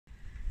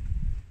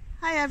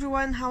Hi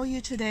everyone, how are you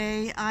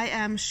today? I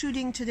am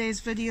shooting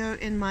today's video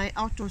in my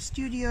outdoor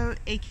studio,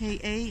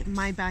 aka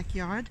my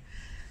backyard.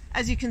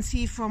 As you can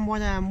see from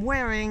what I'm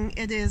wearing,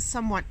 it is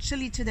somewhat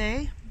chilly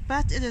today,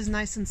 but it is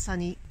nice and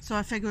sunny. So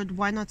I figured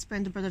why not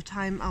spend a bit of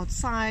time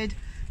outside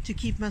to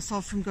keep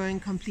myself from going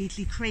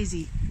completely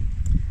crazy.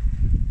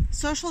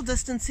 Social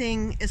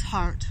distancing is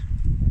hard,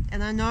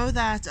 and I know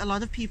that a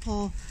lot of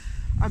people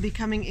are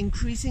becoming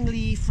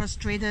increasingly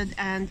frustrated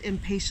and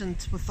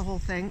impatient with the whole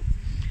thing,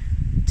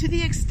 to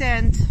the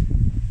extent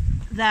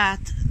that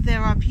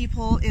there are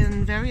people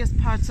in various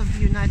parts of the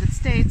United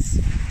States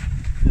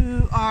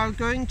who are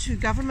going to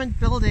government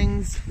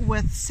buildings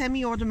with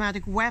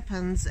semi-automatic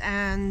weapons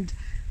and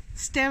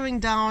staring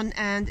down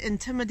and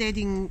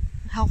intimidating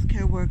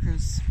healthcare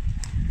workers,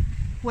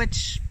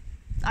 which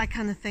I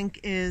kind of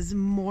think is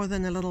more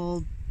than a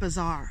little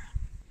bizarre.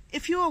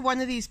 If you are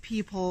one of these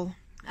people,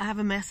 I have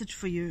a message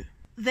for you.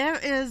 There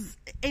is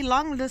a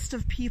long list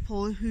of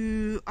people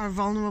who are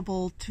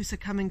vulnerable to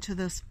succumbing to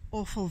this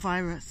awful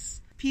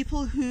virus.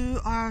 People who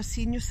are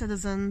senior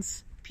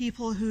citizens,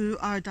 people who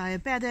are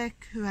diabetic,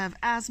 who have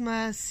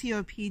asthma,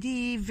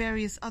 COPD,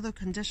 various other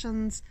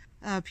conditions,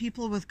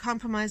 people with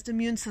compromised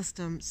immune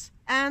systems.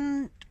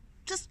 And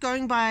just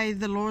going by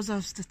the laws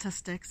of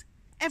statistics,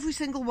 every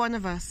single one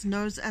of us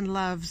knows and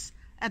loves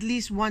at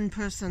least one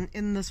person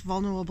in this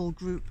vulnerable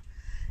group.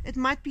 It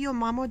might be your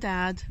mom or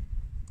dad,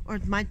 or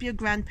it might be a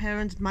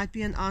grandparent, it might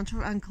be an aunt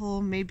or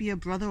uncle, maybe a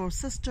brother or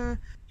sister,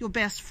 your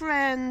best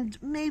friend,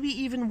 maybe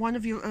even one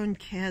of your own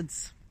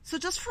kids. So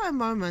just for a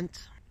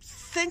moment,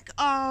 think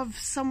of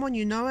someone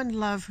you know and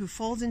love who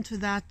falls into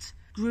that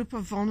group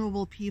of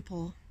vulnerable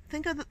people.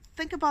 Think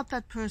about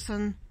that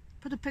person.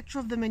 Put a picture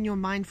of them in your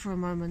mind for a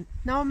moment.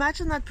 Now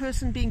imagine that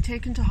person being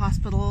taken to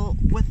hospital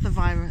with the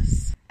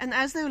virus. And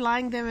as they're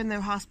lying there in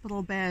their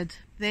hospital bed,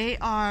 they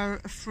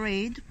are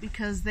afraid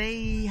because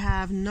they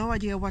have no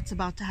idea what's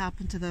about to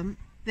happen to them.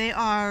 They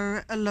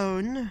are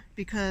alone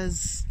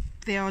because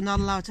they are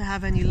not allowed to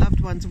have any loved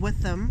ones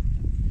with them.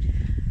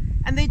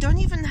 And they don't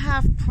even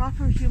have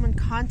proper human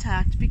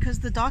contact because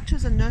the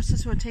doctors and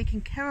nurses who are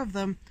taking care of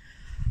them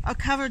are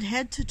covered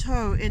head to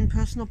toe in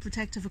personal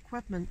protective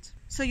equipment.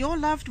 So your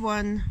loved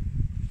one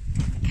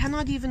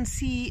cannot even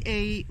see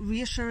a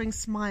reassuring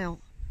smile.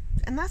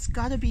 And that's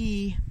gotta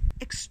be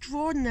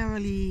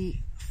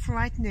extraordinarily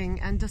frightening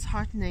and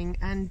disheartening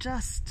and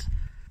just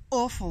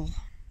awful.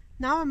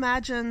 Now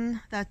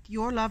imagine that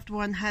your loved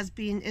one has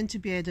been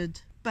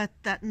intubated, but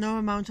that no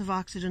amount of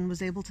oxygen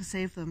was able to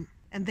save them.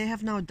 And they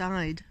have now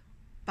died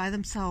by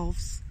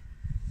themselves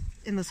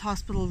in this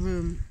hospital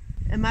room.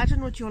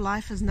 Imagine what your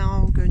life is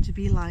now going to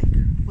be like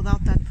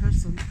without that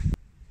person.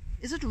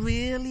 Is it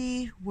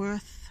really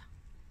worth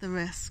the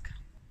risk?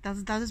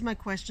 That is my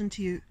question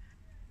to you.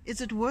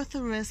 Is it worth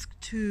the risk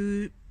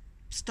to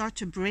start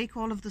to break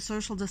all of the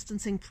social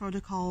distancing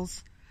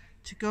protocols,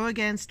 to go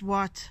against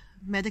what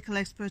medical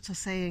experts are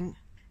saying?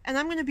 And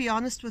I'm going to be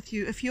honest with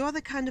you, if you're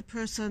the kind of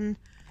person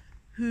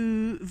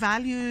who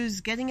values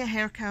getting a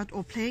haircut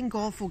or playing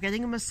golf or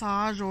getting a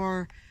massage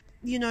or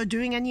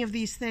doing any of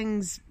these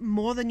things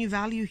more than you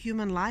value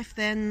human life,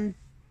 then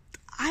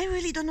I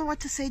really don't know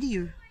what to say to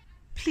you.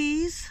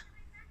 Please,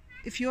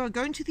 if you are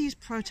going to these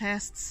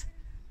protests,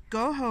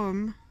 go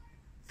home,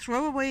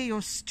 throw away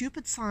your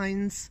stupid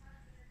signs,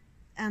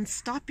 and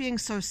stop being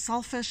so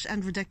selfish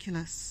and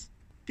ridiculous.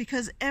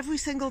 Because every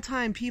single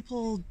time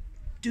people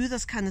do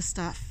this kind of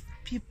stuff,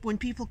 when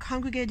people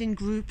congregate in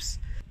groups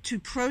to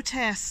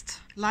protest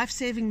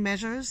life-saving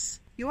measures,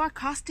 you are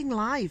costing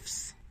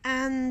lives.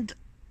 And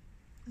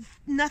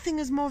nothing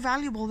is more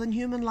valuable than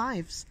human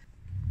lives.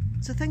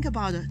 So think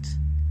about it.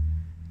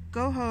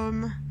 Go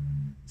home,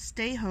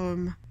 stay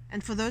home,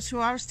 and for those who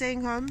are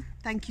staying home,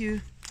 thank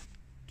you.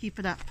 Keep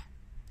it up.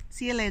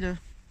 See you later.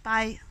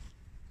 Bye.